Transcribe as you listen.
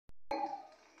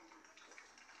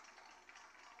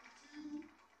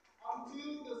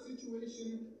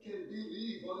situation can be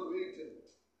reevaluated.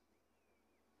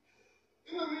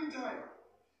 In the meantime,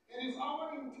 it is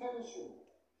our intention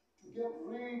to get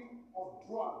rid of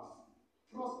drugs,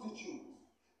 prostitutes,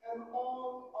 and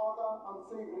all other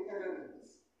unsavory elements.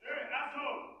 Hey,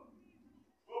 asshole!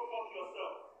 Go fuck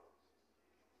yourself.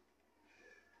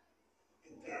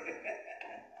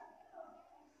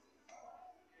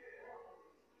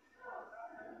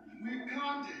 We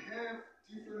can't have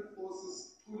different forces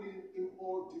pulling in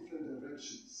all different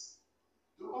directions.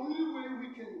 The only way we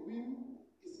can win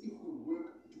is if we work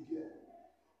together.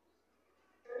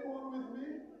 Anyone with me?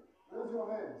 Raise your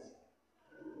hands.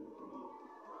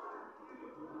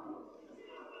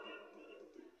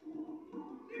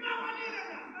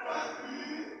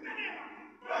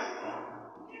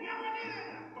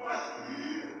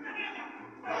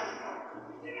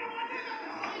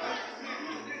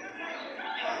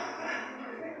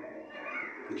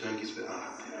 The junkies were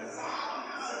armed.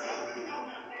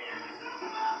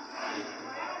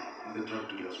 The drug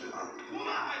dealers were armed.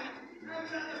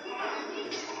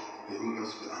 The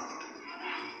hookers were armed.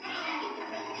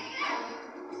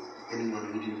 Anyone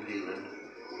who didn't pay rent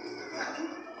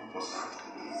was armed.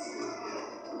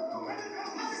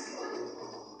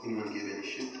 Anyone gave any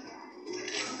shit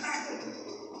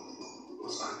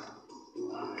was armed.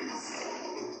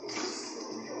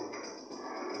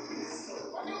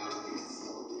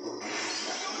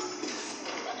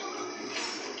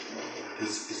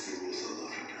 This is the new South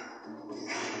Africa.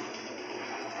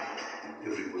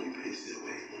 Everybody pays their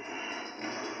way.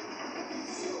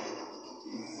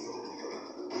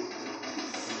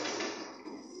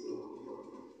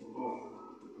 Oh,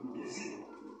 I'm busy.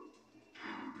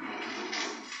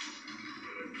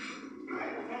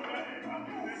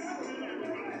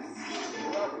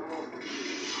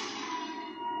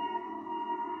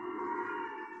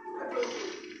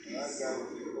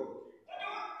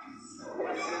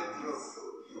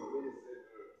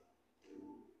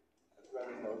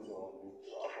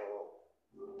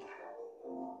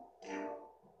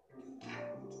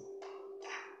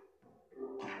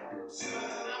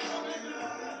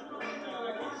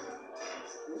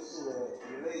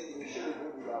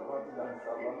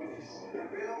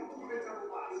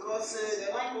 Because the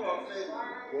lack of faith.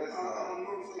 Yes, I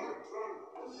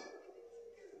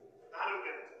don't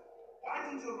get it. Why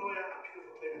didn't your lawyer appeal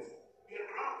for clemency? Be a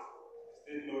crowd.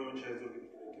 State lawyer chairs of the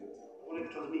case. Well,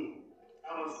 it was me. I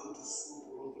was going to sue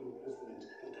for wrongful imprisonment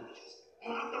and damages.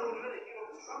 And after all, you're the hero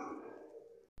of the struggle.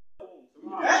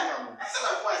 I said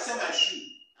my phone, I said my shoe,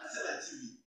 I said my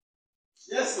TV.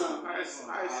 Yes, ma'am. I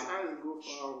go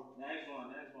for Nice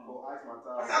one. for ice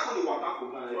matter. I said I call the water for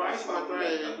now. For ice matter.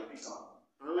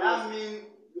 That means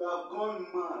you have gone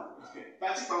mad.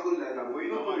 Patrick Pangoli like that, but you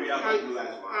don't go to react to life,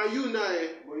 man. Are you now?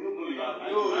 But you don't go to react.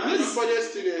 You need to budget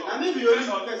student. And maybe you only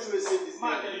person will say this.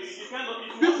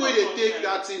 People wey dey take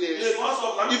that thing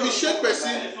if you shake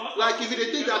person like if you dey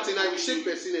take that thing and you shake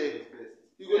person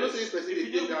you go know say this person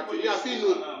dey take that thing. I fit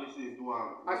know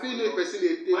if person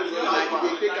dey take like you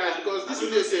dey take am because this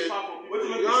place your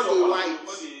hand go white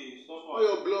all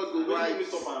your blood go white.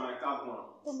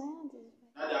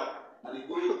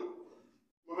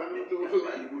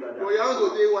 But your hand go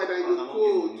dey white and you go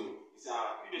cold.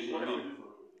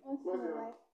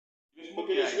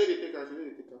 Okay, she no dey take am.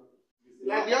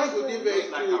 Like the hand go dey very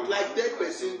cold like dead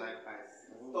person.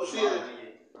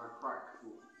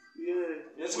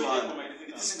 Yes, man.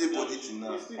 It is the body to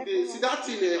now. See that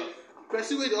thing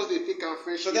person wey just dey take am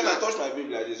fresh. So then I touch my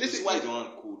baby like this. This is why the hand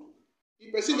cold.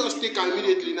 The person just take am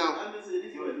immediately now.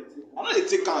 I'm not dey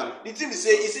take am. The thing is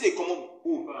say, you see they come up.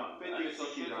 Oh,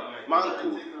 man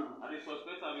cold. And they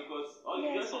suspect her because all you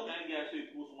get some kind guys who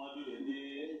post one day and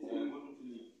they go to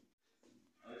leave.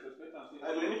 And they suspect her. I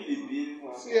don't make it be.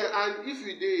 See, and if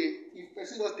you dey, if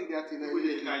person just take that thing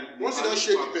immediately, once you don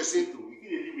shake the person,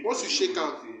 once you shake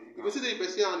am, you go see the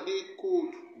person and dey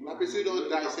cold, like person don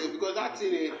die sef because that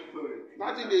thing dey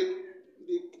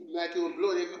like your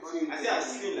blood everything. I say I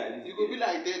sleep like this. You go be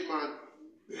like dead man.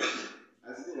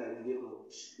 I sleep like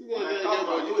this. You go be like dead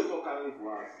body.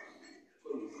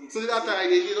 So that time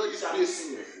they dey know this place.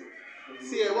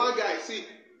 See, one guy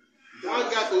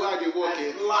for where I dey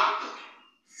work.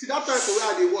 See that time for where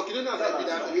I dey work, you don't know how to be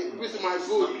that with my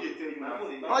phone.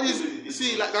 All this,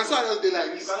 see, like that's why I just dey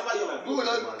like this. Go on,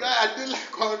 guy, I dey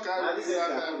like all kind of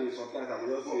things.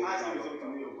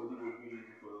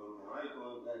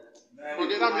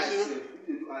 Forget that machine.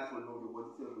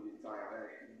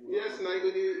 Yes, now you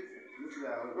go dey. Some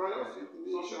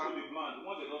people be blunt.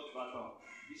 Once they just scratch on.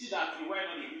 You see that you why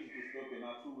not they use it to stop it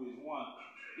now 2 ways. One,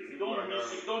 if you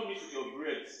don't mix with your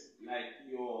breath, like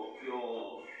your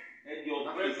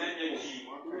breath energy.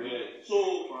 Yeah. So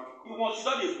once you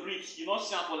don't breathe, you not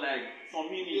stand for like some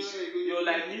minutes. You're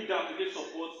like kneel down to get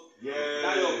support.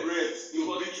 That your breath.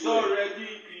 Because you don't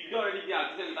already get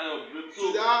activated without your breath.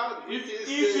 So if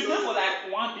you take for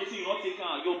like 1 day, so you not take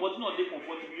out, your body not dey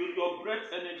comfortable. Your breath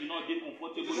energy not dey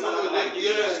comfortable. Like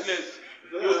you restless.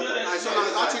 I saw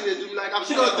actually they do like I'm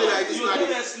still not doing like this. You dey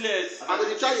restless. I'm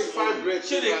gonna try to find breath.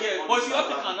 Shey dey get, but if you don't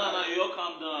take am now, you all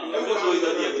calm down. Everybody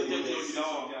don't dey protect you.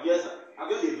 Yes, I'm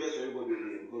going to invest for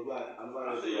everybody because I'm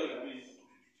not Say your please.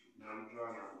 I'm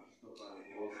trying to stop and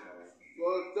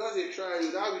But just a try.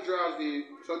 That withdrawals,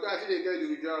 sometimes I think they get the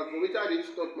withdrawals. But which I didn't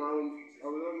stop my own. I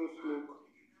will not go smoke.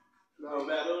 No,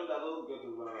 man, I don't get to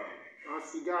run out. And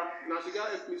cigar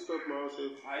helped me stop my own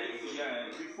self. I hate cigar.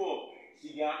 Before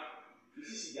cigar, you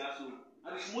see cigar so,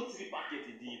 and the smoke 3 packet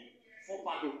a day, 4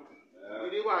 packet. You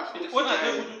did what? When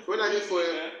I did for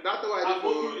that's why I did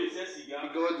for the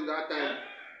gun that time.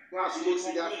 When I smoke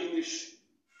cigar finish.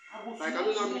 Like I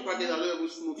don't know how many packets I don't ever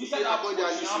smoke. You say that boy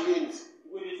that is mint.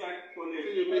 When they try to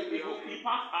he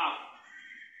pass half.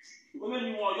 When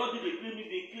you want, you did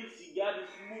they kill cigar, they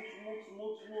smoke.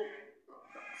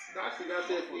 That cigar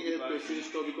self will help person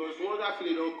stop because once that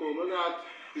feeling don't come, once that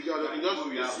you just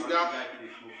see cigar,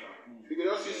 you can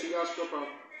just see cigar stop am.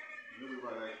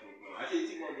 I say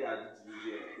think one day I did to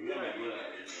you there. My brother,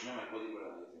 my cousin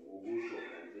brother, we'll go shop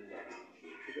and then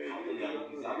I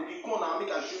will be come now, make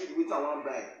I show you the way I want to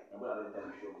buy. My brother don't tell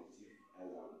me shop with you.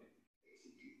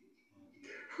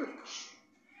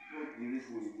 The risk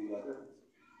will be like that.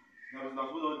 Now,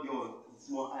 we don't get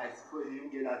small eyes before you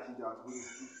even get that thing that will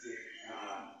sit there.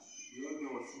 You don't get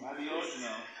what's Not the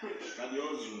original.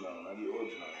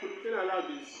 Can I allow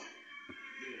this?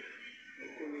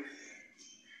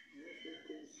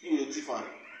 You the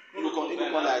Tiffany. You look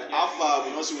on like how far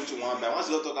we not see what you want buy. Once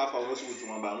you don't talk how far we not see what you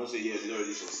want buy, I don't say yes, you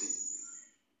already succeed.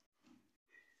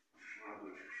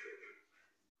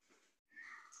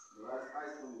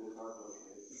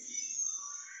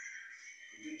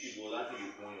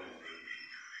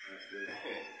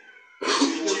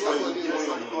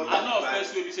 I know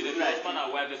first way we say the husband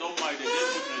and wife, they don't marry, they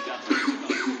get children,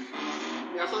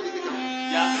 They are still taking am.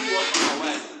 they are still husband and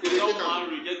wife, they don't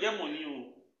marry, they get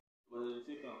money, but they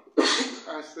take am.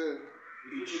 I swear.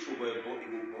 You cheap for a boy,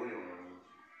 you will born your money.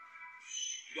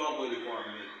 You don't boy the one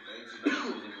man.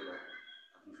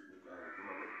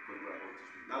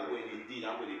 That boy they did,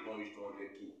 that boy they punish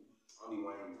 200K. Only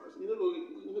one person. You don't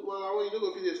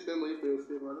go fit dey spend money for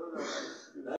yourself. I know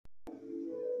that.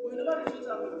 We never dey shoot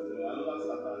am.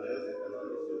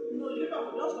 No, you never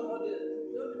just come out there.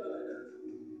 You don't do like that.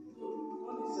 No,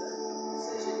 one is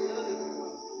say she dey just dey come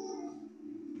out.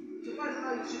 To find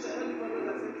how you shoot, I don't even know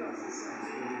that sentence is sad.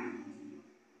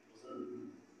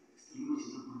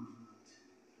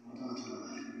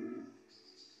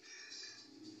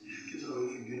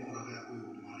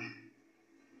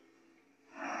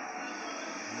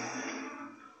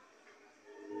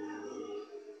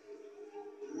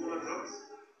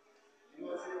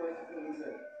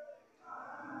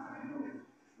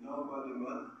 Nobody,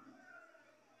 man.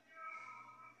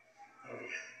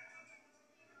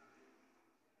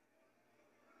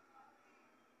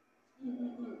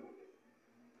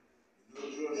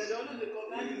 They don't know they come.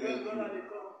 Now you go and they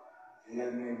come.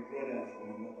 Like my brother from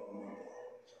another mother.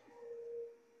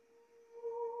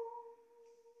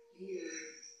 Here,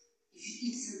 if you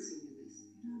eat something with this,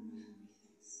 you don't know how many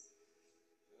things.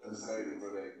 I'm sorry, the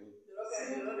brother again.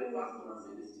 They don't dey pass on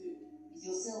say this thing. It's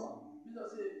your cell.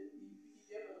 Because say you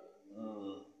get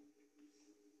money.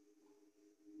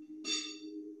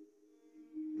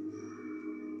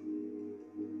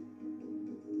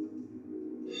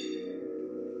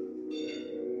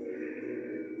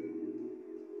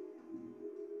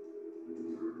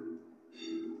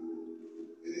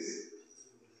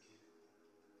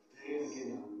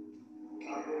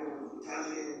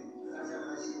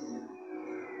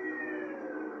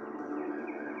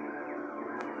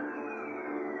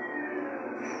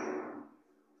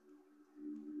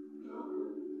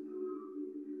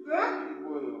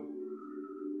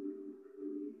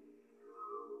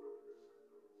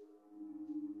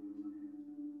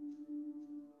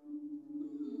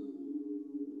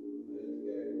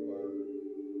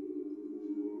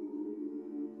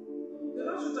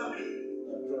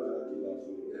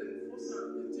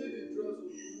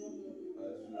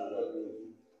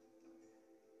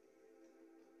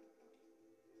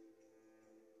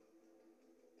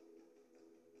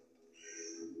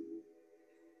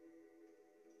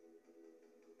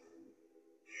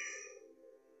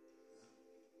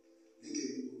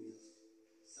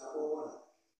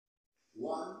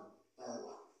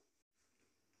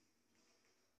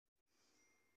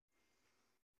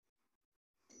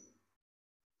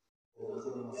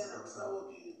 must Yeah, have that what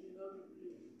you not be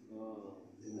play.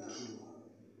 in the king.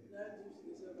 That gives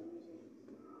the self ambition.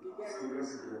 The guy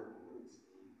Experience it there.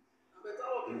 I better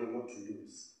work You in are not to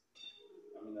lose.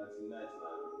 I mean, that's nice,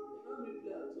 man. not be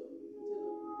play at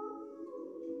all.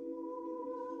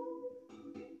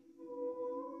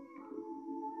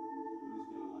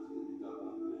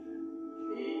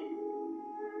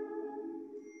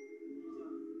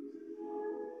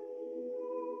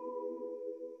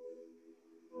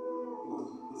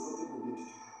 There's something we need to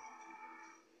do.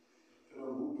 And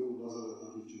I'm hoping that's what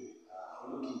I'm going to do.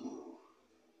 Okay.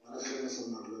 I'm going to share some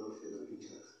of my favorite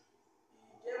pictures.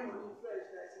 Get money fresh,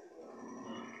 that's it.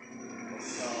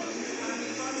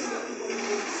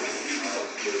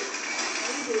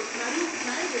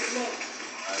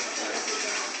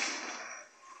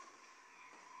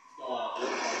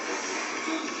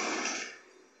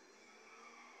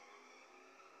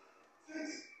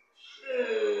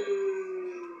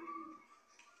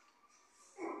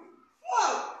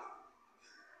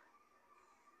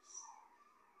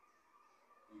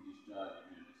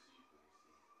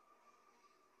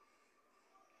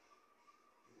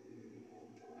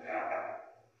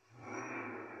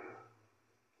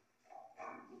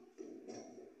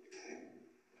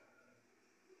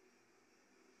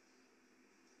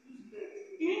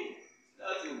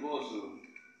 That's your boss, so.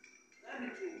 Let me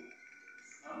do.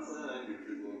 I'm going to be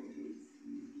true.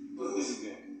 But What's this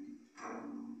again?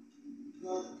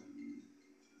 not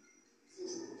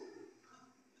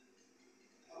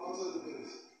I'm outside the bed.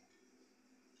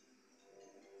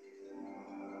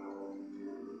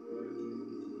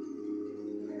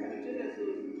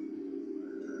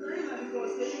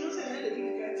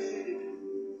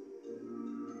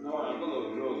 No, I'm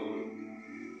going to draw.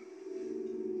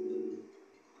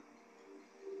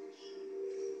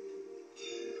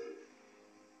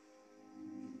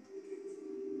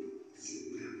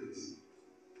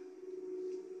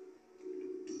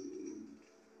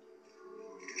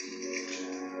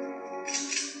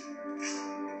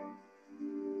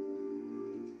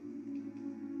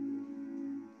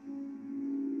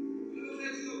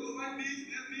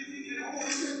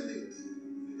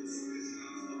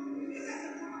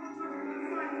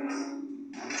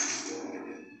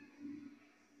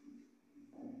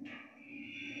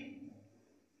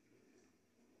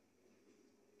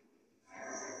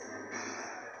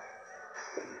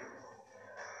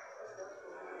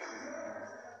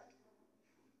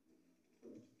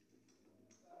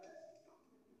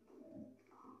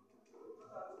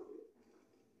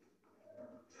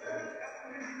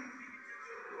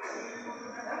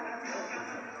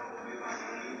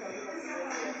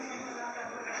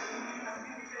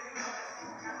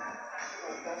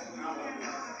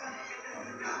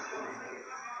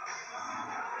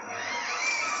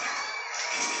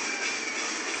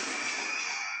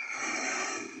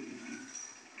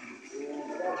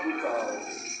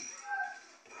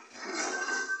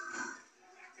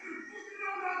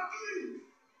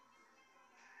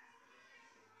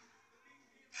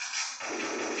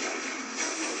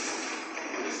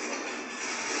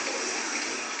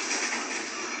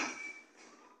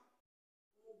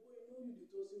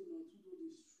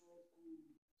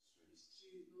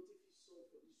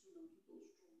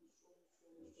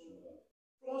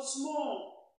 From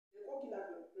small, they walk in at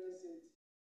your present.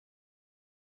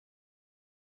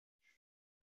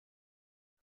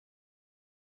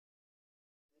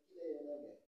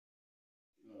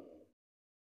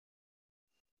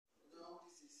 Now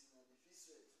this is the feast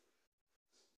rate.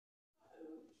 I don't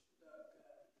know that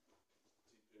guy.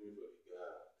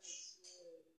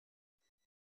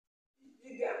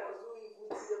 This guy must do evil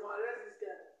to them. Arrest this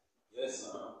guy. Yes,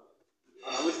 sir.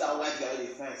 I wish that white guy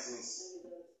would find since.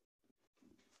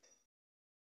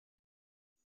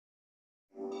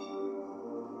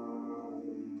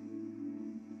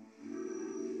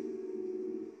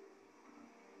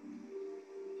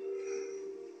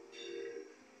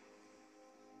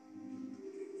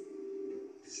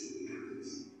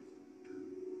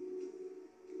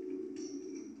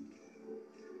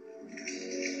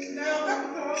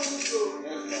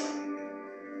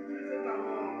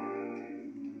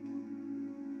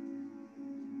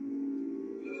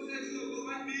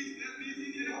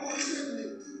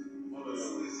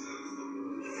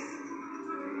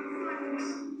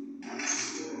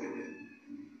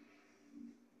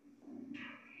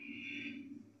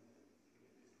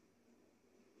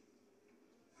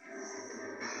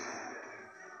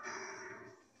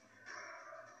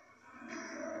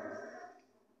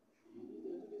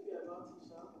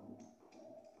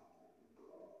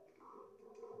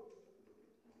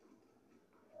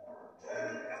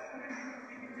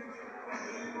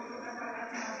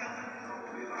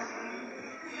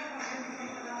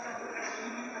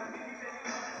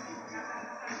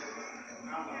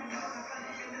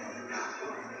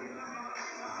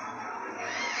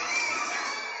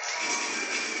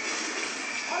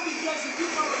 guys should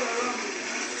keep out there around me.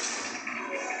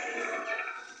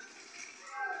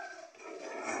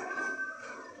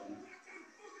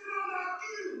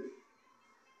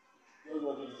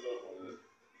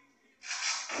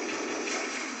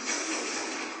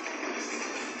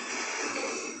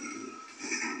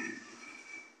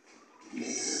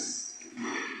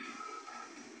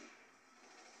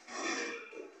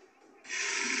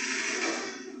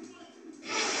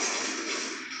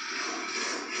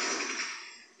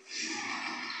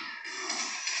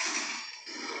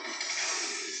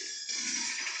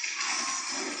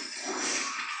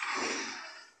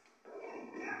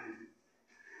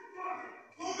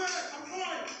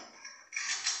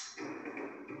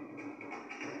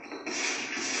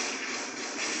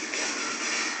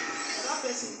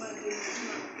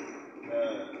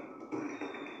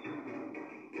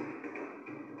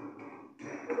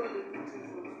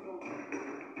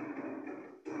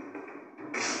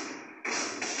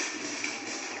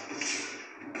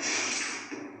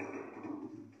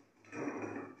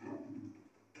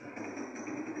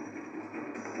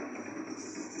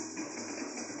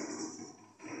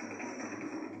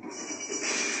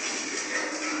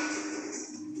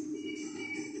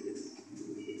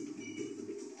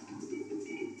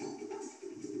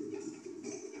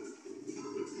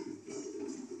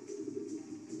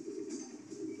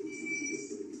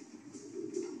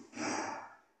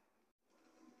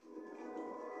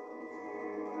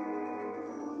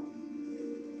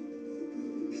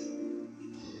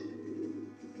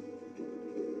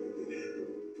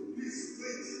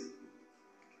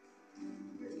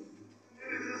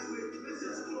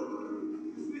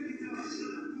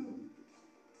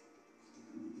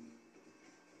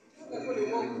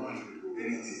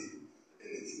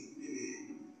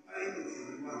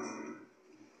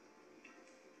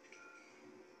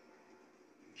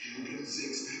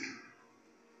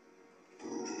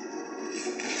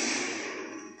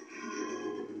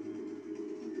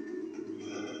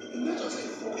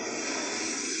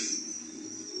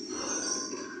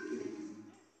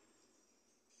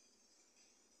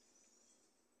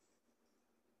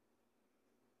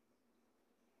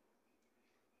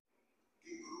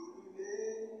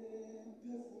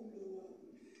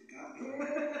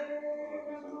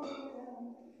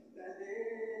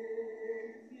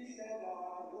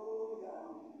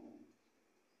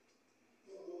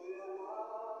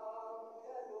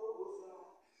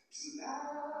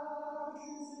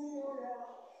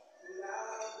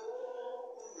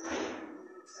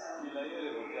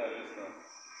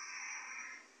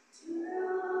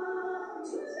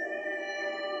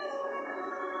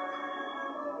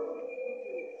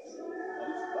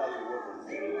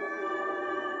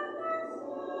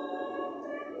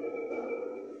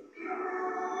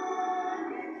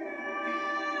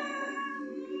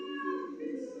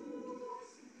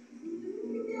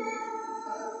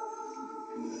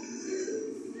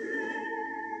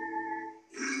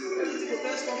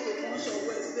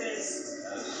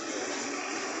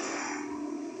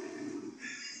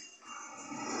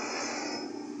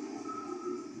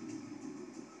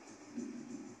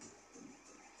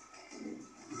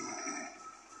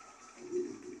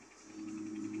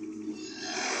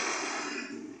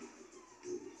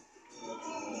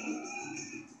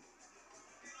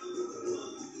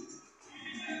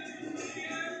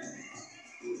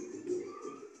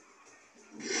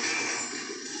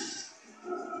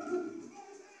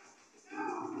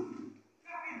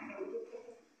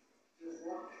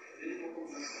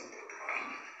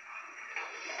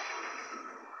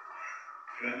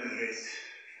 Run the race.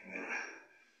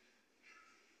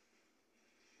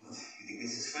 What? You think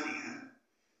this is funny, huh?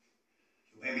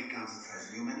 Your baby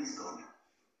concentrates you, man, he's gone.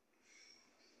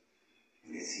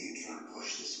 Let's see you try and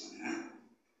push this one, huh?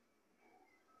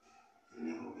 You've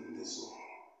never been this long.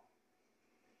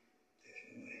 Take it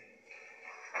away.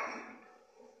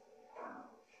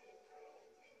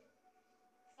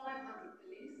 500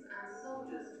 police and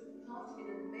soldiers took part in a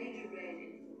major raid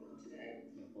in Fulham today.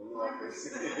 Only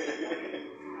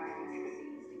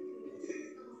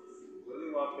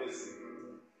one person.